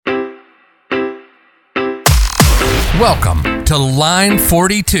Welcome to Line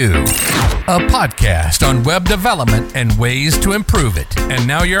 42, a podcast on web development and ways to improve it. And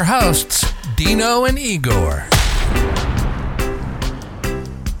now your hosts, Dino and Igor.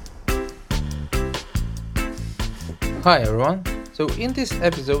 Hi everyone. So in this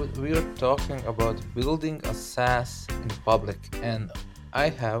episode we are talking about building a SaaS in public, and I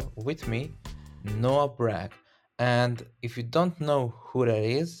have with me Noah Bragg. And if you don't know who that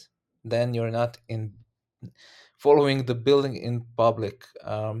is, then you're not in following the building in public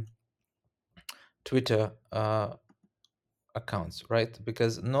Twitter accounts, right?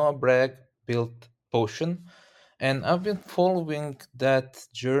 Because Noah Bragg built Potion, and I've been following that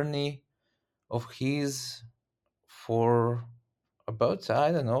journey of his for about,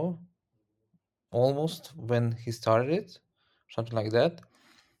 I don't know, almost when he started it, something like that.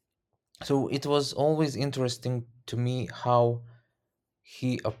 So it was always interesting to me how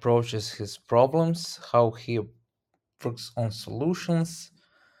he approaches his problems, how he works on solutions,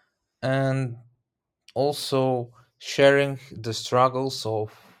 and also sharing the struggles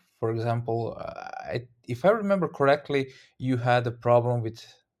of, for example, if I remember correctly, you had a problem with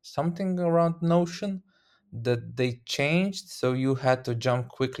something around Notion that they changed, so you had to jump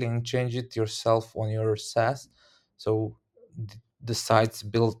quickly and change it yourself on your SaaS, so the sites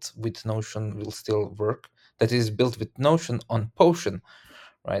built with Notion will still work. That is built with Notion on Potion,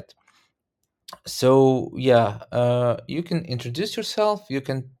 right? So yeah, you can introduce yourself. You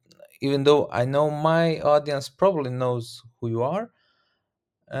can, even though I know my audience probably knows who you are,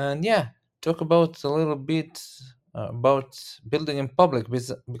 and yeah, talk about a little bit about building in public,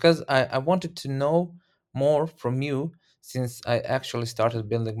 because I wanted to know more from you, since I actually started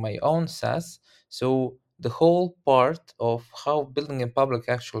building my own SaaS. So the whole part of how building in public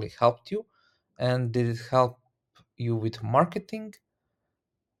actually helped you, and did it help you with marketing,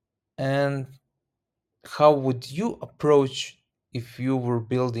 and how would you approach if you were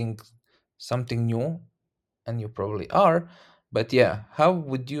building something new, and you probably are, but yeah, how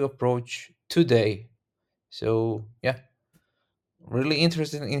would you approach today? So yeah, really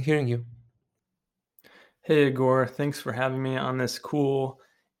interested in hearing you. Hey, Igor. Thanks for having me on this cool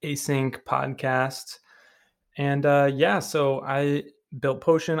async podcast. And so I built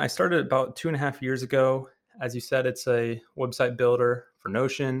Potion. I started about 2.5 years ago. As you said, it's a website builder for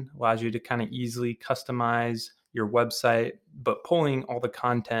Notion, allows you to kind of easily customize your website, but pulling all the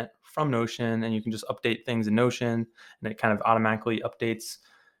content from Notion, and you can just update things in Notion, and it kind of automatically updates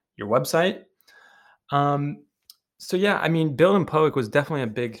your website. Building public was definitely a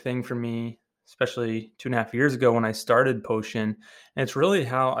big thing for me, especially 2.5 years ago when I started Potion. And it's really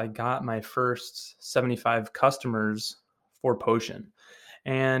how I got my first 75 customers for Potion.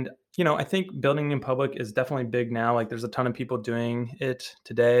 And, I think building in public is definitely big now. Like there's a ton of people doing it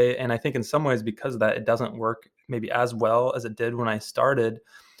today. And I think in some ways because of that, it doesn't work maybe as well as it did when I started.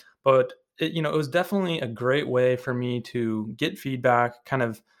 But it was definitely a great way for me to get feedback, kind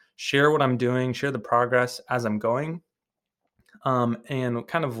of share what I'm doing, share the progress as I'm going, and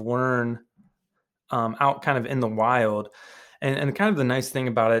kind of learn out kind of in the wild. And kind of the nice thing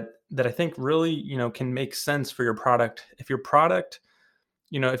about it that I think really, can make sense for your product. If your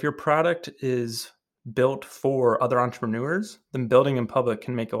product is built for other entrepreneurs, then building in public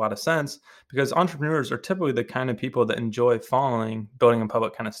can make a lot of sense, because entrepreneurs are typically the kind of people that enjoy following building in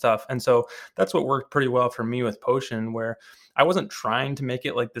public kind of stuff. And so that's what worked pretty well for me with Potion, where I wasn't trying to make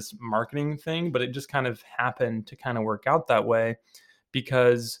it like this marketing thing, but it just kind of happened to kind of work out that way,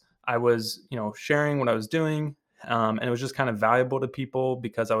 because I was, sharing what I was doing. And it was just kind of valuable to people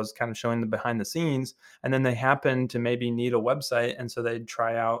because I was kind of showing the behind the scenes, and then they happened to maybe need a website, and so they'd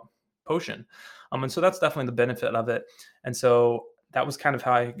try out Potion. And so that's definitely the benefit of it. And so that was kind of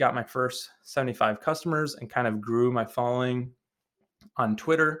how I got my first 75 customers and kind of grew my following on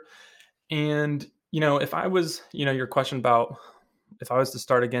Twitter. And, if I was, your question about if I was to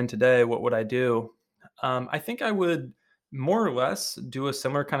start again today, what would I do? I think I would more or less do a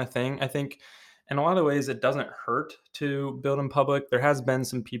similar kind of thing. I think in a lot of ways, it doesn't hurt to build in public. There has been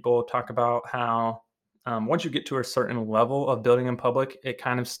some people talk about how once you get to a certain level of building in public, it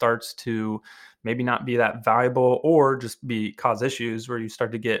kind of starts to maybe not be that valuable, or just cause issues where you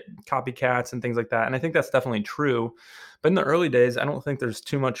start to get copycats and things like that. And I think that's definitely true. But in the early days, I don't think there's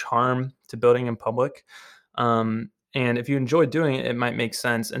too much harm to building in public. And if you enjoy doing it, it might make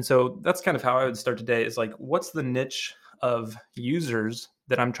sense. And so that's kind of how I would start today, is like, what's the niche of users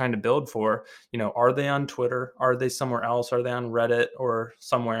that I'm trying to build for? Are they on Twitter? Are they somewhere else? Are they on Reddit or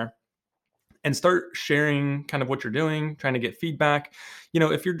somewhere? And start sharing kind of what you're doing, trying to get feedback.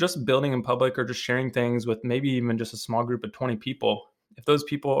 If you're just building in public or just sharing things with maybe even just a small group of 20 people, if those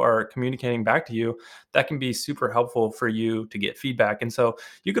people are communicating back to you, that can be super helpful for you to get feedback. And so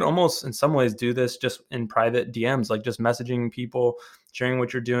you can almost in some ways do this just in private DMs, like just messaging people, sharing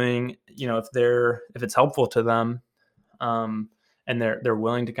what you're doing, if it's helpful to them, and they're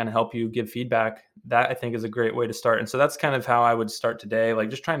willing to kind of help you give feedback. That I think is a great way to start. And so that's kind of how I would start today, like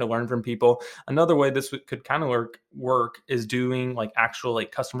just trying to learn from people. Another way this could kind of work is doing like actual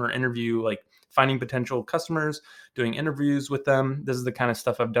like customer interview, like finding potential customers, doing interviews with them. This is the kind of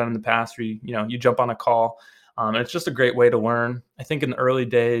stuff I've done in the past where you jump on a call. And it's just a great way to learn. I think in the early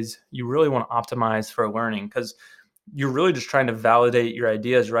days, you really want to optimize for learning because you're really just trying to validate your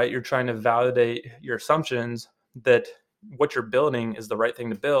ideas, right? You're trying to validate your assumptions that what you're building is the right thing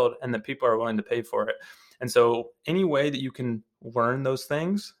to build and that people are willing to pay for it. And so any way that you can learn those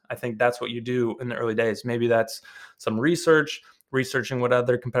things, I think that's what you do in the early days. Maybe that's some researching what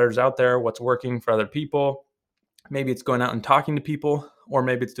other competitors out there, what's working for other people. Maybe it's going out and talking to people, or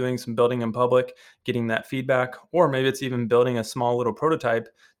maybe it's doing some building in public, getting that feedback, or maybe it's even building a small little prototype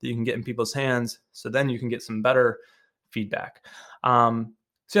that you can get in people's hands. So then you can get some better feedback. So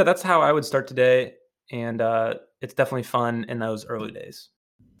yeah, that's how I would start today. And it's definitely fun in those early days.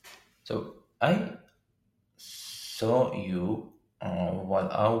 So I saw you while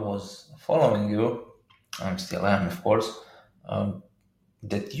I was following you. I'm still am, of course.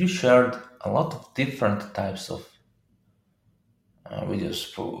 That you shared a lot of different types of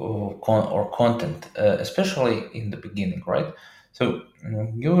videos or content, especially in the beginning, right? So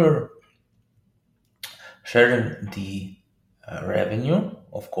you were sharing the revenue,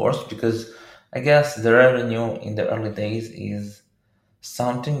 of course, because I guess the revenue in the early days is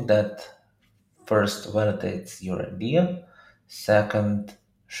something that first validates your idea, second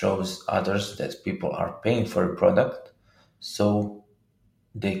shows others that people are paying for a product, so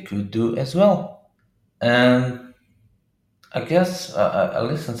they could do as well. And I guess I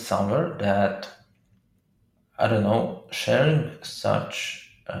listened somewhere that, I don't know, sharing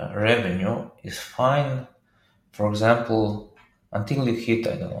such revenue is fine. For example, until you hit,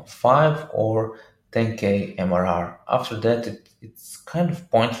 I don't know, 5 or 10K MRR. After that, it's kind of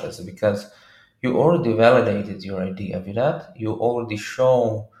pointless because you already validated your idea with that. You already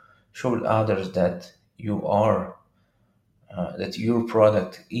showed others that that your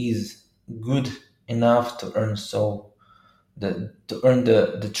product is good enough to earn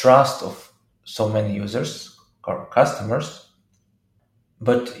the trust of so many users or customers.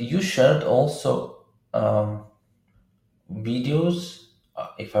 But you shared also videos,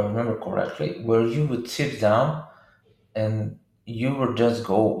 if I remember correctly, where you would sit down and you would just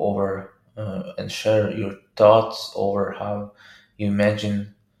go over and share your thoughts over how you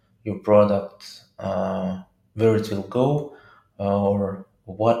imagine your product, where it will go, or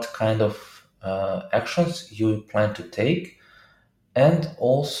what kind of actions you plan to take. And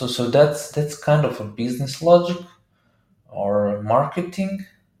also, so that's kind of a business logic or marketing,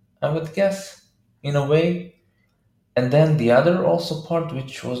 I would guess, in a way. And then the other also part,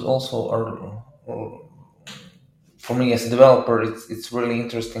 which was also for me as a developer, it's really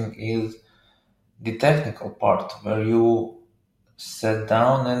interesting, is the technical part where you sat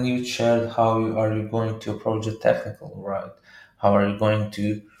down and you shared how are you going to approach the technical, right? How are you going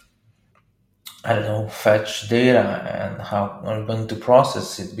to, I don't know, fetch data, and how are you going to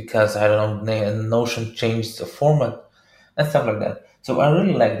process it? Because I don't know, Notion changed the format and stuff like that. So I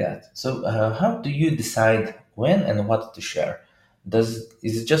really like that. So how do you decide when and what to share? Is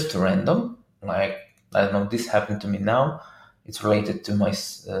it just random? Like, I don't know, this happened to me now. It's related to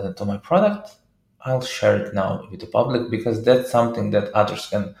my product. I'll share it now with the public because that's something that others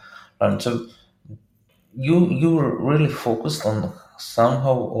can learn. So you were really focused on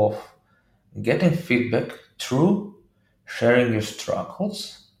somehow of getting feedback through sharing your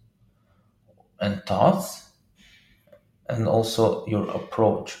struggles and thoughts and also your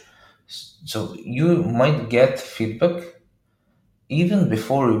approach. So you might get feedback even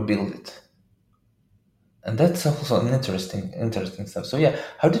before you build it. And that's also an interesting stuff. So yeah,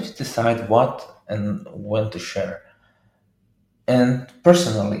 how did you decide what and when to share? And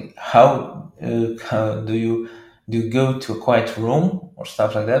personally, how do you go to a quiet room or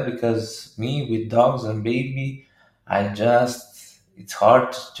stuff like that? Because me with dogs and baby, it's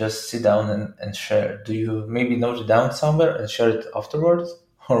hard to just sit down and share. Do you maybe note it down somewhere and share it afterwards?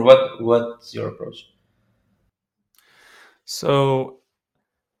 Or what's your approach? So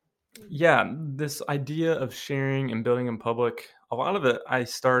yeah, this idea of sharing and building in public, a lot of it I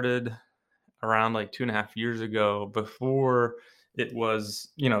started around like 2.5 years ago before it was,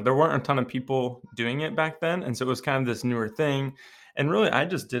 there weren't a ton of people doing it back then. And so it was kind of this newer thing. And really, I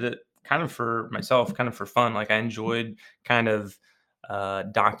just did it kind of for myself, kind of for fun. Like I enjoyed kind of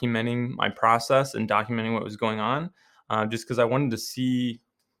documenting my process and documenting what was going on, just because I wanted to see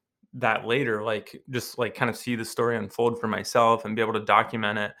that later, like just like kind of see the story unfold for myself and be able to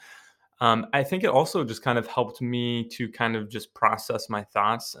document it. I think it also just kind of helped me to kind of just process my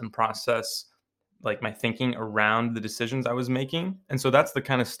thoughts and process like my thinking around the decisions I was making. And so that's the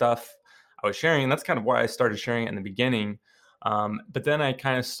kind of stuff I was sharing. And that's kind of why I started sharing it in the beginning. But then I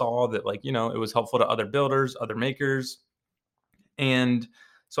kind of saw that, like, it was helpful to other builders, other makers. And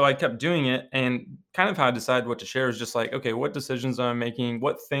so I kept doing it. And kind of how I decided what to share is just like, okay, what decisions am I making?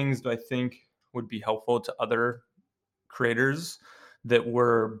 What things do I think would be helpful to other creators that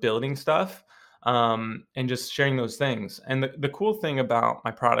were building stuff, and just sharing those things. And the cool thing about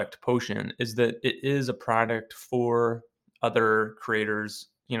my product Potion is that it is a product for other creators.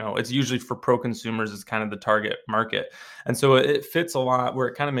 It's usually for pro consumers is kind of the target market. And so it fits a lot where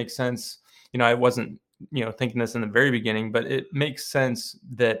it kind of makes sense. I wasn't, thinking this in the very beginning, but it makes sense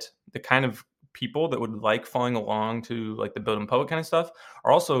that the kind of people that would like following along to like the build and public kind of stuff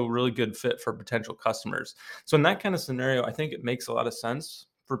are also a really good fit for potential customers. So in that kind of scenario, I think it makes a lot of sense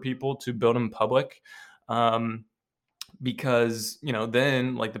for people to build in public, um, because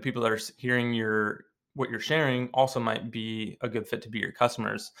then like the people that are hearing what you're sharing also might be a good fit to be your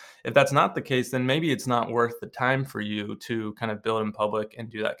customers. If that's not the case, then maybe it's not worth the time for you to kind of build in public and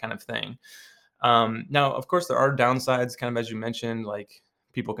do that kind of thing. Now, of course, there are downsides, kind of as you mentioned, like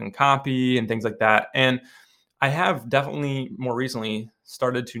people can copy and things like that. And I have definitely more recently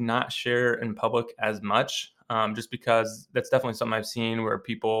started to not share in public as much, just because that's definitely something I've seen where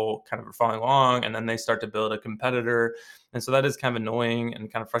people kind of are following along and then they start to build a competitor. And so that is kind of annoying and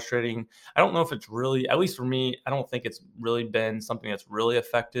kind of frustrating. I don't know if it's really, at least for me, I don't think it's really been something that's really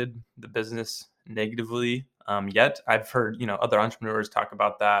affected the business negatively, yet. I've heard, other entrepreneurs talk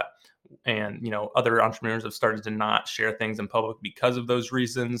about that. And, other entrepreneurs have started to not share things in public because of those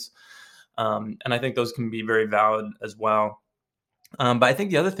reasons. And I think those can be very valid as well. But I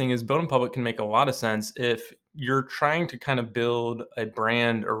think the other thing is building public can make a lot of sense if you're trying to kind of build a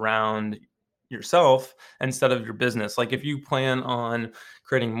brand around yourself instead of your business. Like if you plan on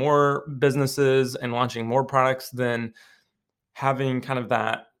creating more businesses and launching more products, then having kind of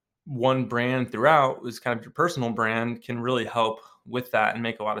that one brand throughout is kind of your personal brand can really help with that and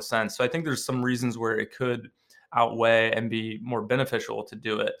make a lot of sense. So I think there's some reasons where it could outweigh and be more beneficial to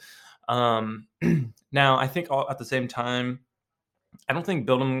do it. Um, Now, I think at the same time, I don't think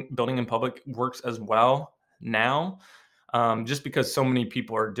building in public works as well now, just because so many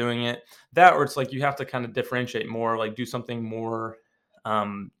people are doing it. That, or it's like you have to kind of differentiate more, like do something more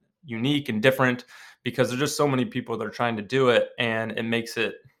um, unique and different, because there's just so many people that are trying to do it, and it makes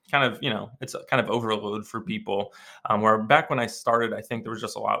it kind of, it's a kind of overload for people. Where back when I started, I think there was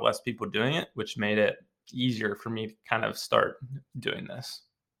just a lot less people doing it, which made it easier for me to kind of start doing this.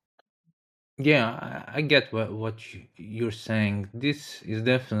 Yeah, I get what you're saying. This is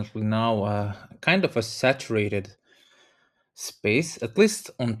definitely now kind of a saturated space, at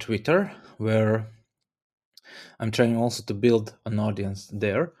least on Twitter, where I'm trying also to build an audience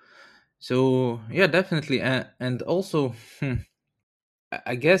there. So yeah, definitely, and also,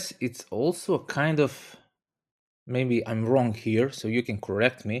 I guess it's also a kind of, maybe I'm wrong here, so you can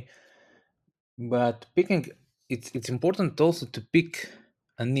correct me. But picking, it's important also to pick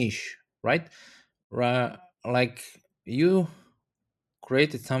a niche, right? Like you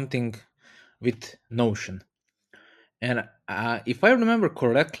created something with Notion, and if I remember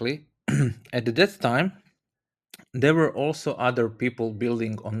correctly, at that time there were also other people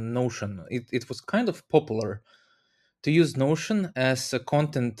building on Notion. It was kind of popular to use Notion as a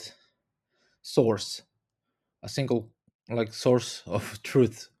content source, a single like source of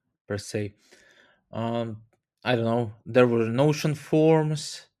truth per se. Um, I don't know. There were Notion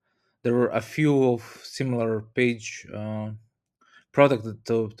forms. There were a few of similar page product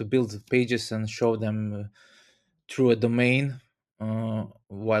to build pages and show them through a domain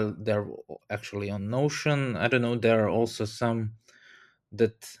while they're actually on Notion. I don't know. There are also some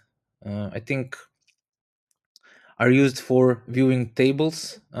that I think are used for viewing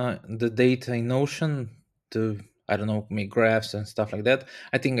tables, the data in Notion to, I don't know, make graphs and stuff like that.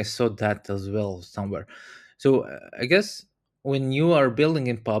 I think I saw that as well somewhere. So I guess when you are building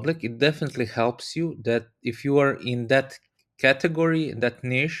in public, it definitely helps you that if you are in that category, that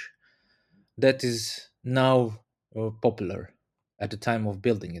niche, that is now popular at the time of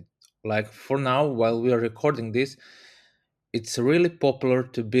building it. Like for now, while we are recording this, it's really popular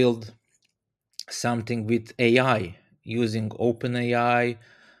to build something with AI using OpenAI.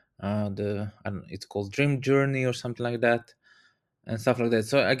 It's called Dream Journey or something like that, and stuff like that.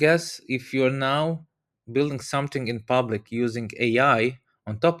 So I guess if you're now building something in public using AI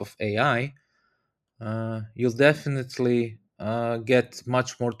on top of AI, you'll definitely get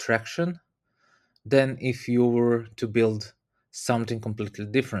much more traction than if you were to build something completely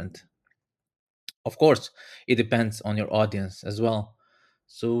different. Of course, it depends on your audience as well.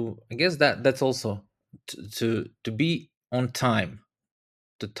 So I guess that's also to be on time,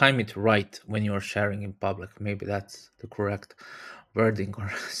 to time it right when you're sharing in public. Maybe that's the correct wording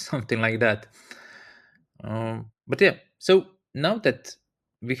or something like that. But yeah, so now that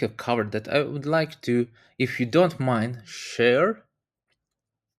we have covered that, I would like to, if you don't mind, share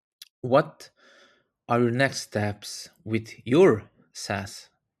what are your next steps with your SaaS.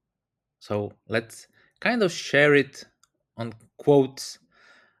 So let's kind of share it on quotes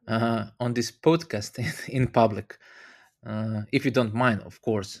on this podcast in public, if you don't mind, of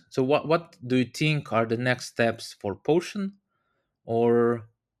course. So what do you think are the next steps for Potion, or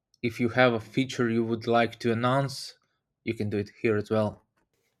if you have a feature you would like to announce, you can do it here as well.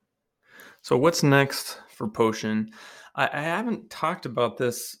 So what's next for Potion? I haven't talked about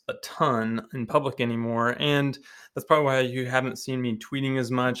this a ton in public anymore, and that's probably why you haven't seen me tweeting as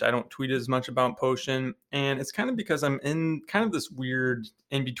much. I don't tweet as much about Potion, and it's kind of because I'm in kind of this weird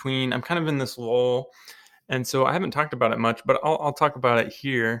in between. I'm kind of in this lull, and so I haven't talked about it much, but I'll talk about it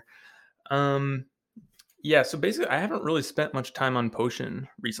here. Um, yeah, so basically, I haven't really spent much time on Potion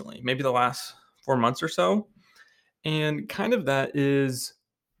recently, maybe the last 4 months or so, and kind of that is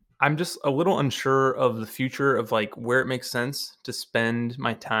I'm just a little unsure of the future of like where it makes sense to spend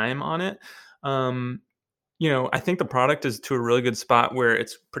my time on it. Um, I think the product is to a really good spot where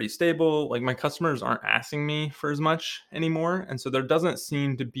it's pretty stable. Like my customers aren't asking me for as much anymore. And so there doesn't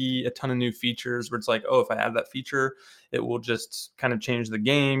seem to be a ton of new features where it's like, oh, if I add that feature, it will just kind of change the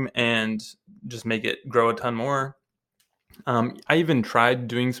game and just make it grow a ton more. I even tried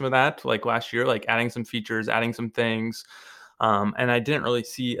doing some of that like last year, like adding some features, adding some things, and I didn't really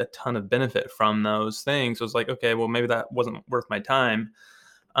see a ton of benefit from those things. So I was like, okay, well, maybe that wasn't worth my time.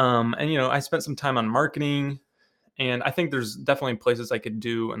 And I spent some time on marketing, and I think there's definitely places I could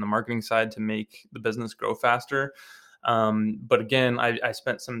do on the marketing side to make the business grow faster. But again, I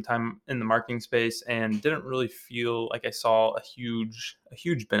spent some time in the marketing space and didn't really feel like I saw a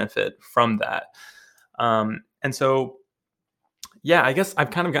huge benefit from that. And so yeah, I guess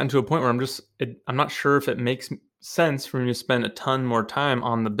I've kind of gotten to a point where I'm not sure if it makes sense for me to spend a ton more time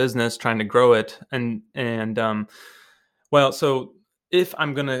on the business trying to grow it. Well, so if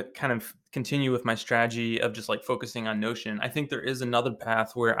I'm going to kind of continue with my strategy of just like focusing on Notion, I think there is another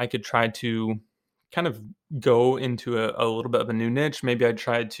path where I could try to kind of go into a little bit of a new niche. Maybe I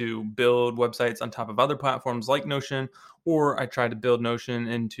try to build websites on top of other platforms like Notion, or I try to build Notion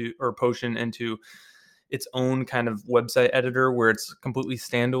into or Potion into its own kind of website editor where it's completely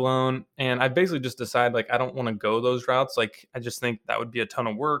standalone. And I basically just decided like I don't want to go those routes. Like I just think that would be a ton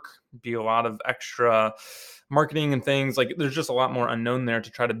of work, be a lot of extra marketing and things. Like there's just a lot more unknown there to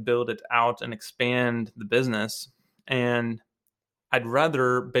try to build it out and expand the business. And I'd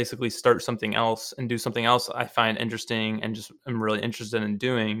rather basically start something else and do something else I find interesting and just am really interested in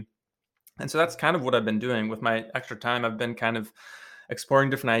doing. And so that's kind of what I've been doing with my extra time. I've been kind of exploring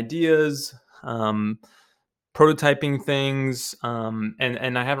different ideas, prototyping things,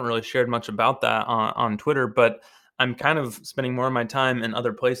 and I haven't really shared much about that on Twitter, but I'm kind of spending more of my time in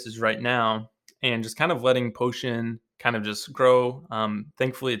other places right now and just kind of letting Potion kind of just grow.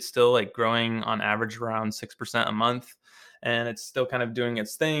 Thankfully, it's still like growing on average around 6% a month, and it's still kind of doing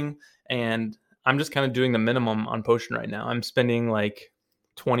its thing. And I'm just kind of doing the minimum on Potion right now. I'm spending like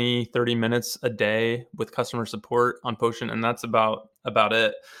 20-30 minutes a day with customer support on Potion, and that's about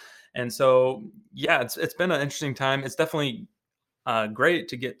it. And so, yeah, it's been an interesting time. It's definitely great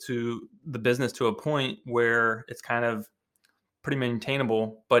to get to the business to a point where it's kind of pretty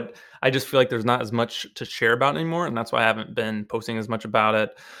maintainable. But I just feel like there's not as much to share about anymore, and that's why I haven't been posting as much about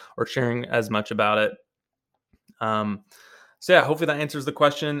it or sharing as much about it. Um, so yeah, hopefully that answers the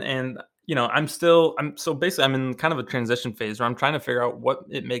question. And I'm so basically I'm in kind of a transition phase where I'm trying to figure out what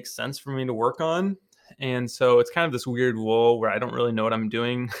it makes sense for me to work on. And so it's kind of this weird lull where I don't really know what I'm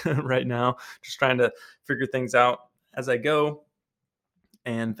doing right now, just trying to figure things out as I go.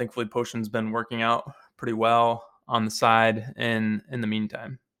 And thankfully Potion's been working out pretty well on the side in the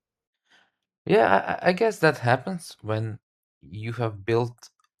meantime. Yeah, I guess that happens when you have built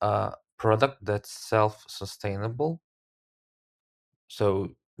a product that's self-sustainable.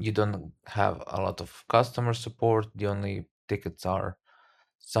 So you don't have a lot of customer support. The only tickets are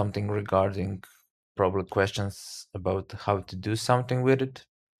something regarding probably questions about how to do something with it.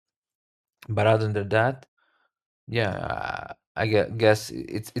 But other than that, yeah, guess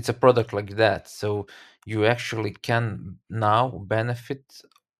it's a product like that. So you actually can now benefit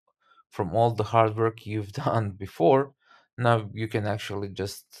from all the hard work you've done before. Now you can actually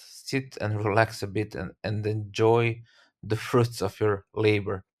just sit and relax a bit and enjoy the fruits of your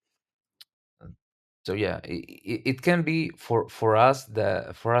labor. So yeah, it can be for us,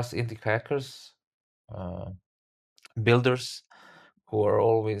 the for us indie hackers, uh, builders who are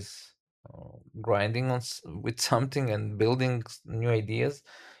always grinding on with something and building new ideas.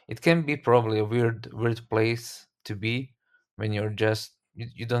 It can be probably a weird place to be when you're just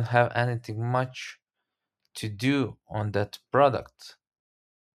you don't have anything much to do on that product,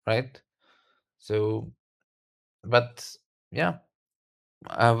 right? So, but yeah,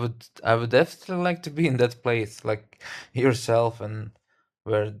 I would definitely like to be in that place, like yourself, and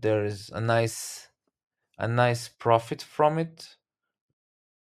where there is a nice profit from it,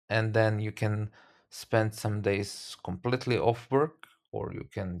 and then you can spend some days completely off work, or you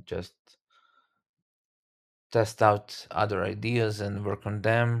can just test out other ideas and work on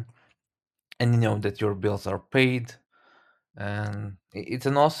them, and you know that your bills are paid, and it's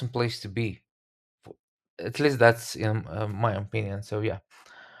an awesome place to be. At least that's in my opinion. So yeah,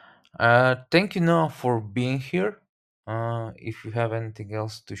 thank you, Noah, for being here. If you have anything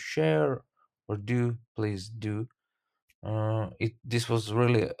else to share or do, please do. It this was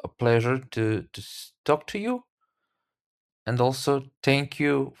really a pleasure to talk to you, and also thank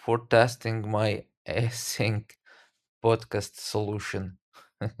you for testing my async podcast solution.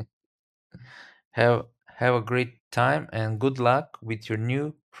 have have a great time and good luck with your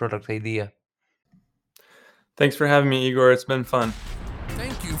new product idea. Thanks for having me, Igor. It's been fun.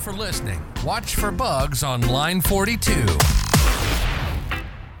 Thank you for listening. Watch for bugs on line 42.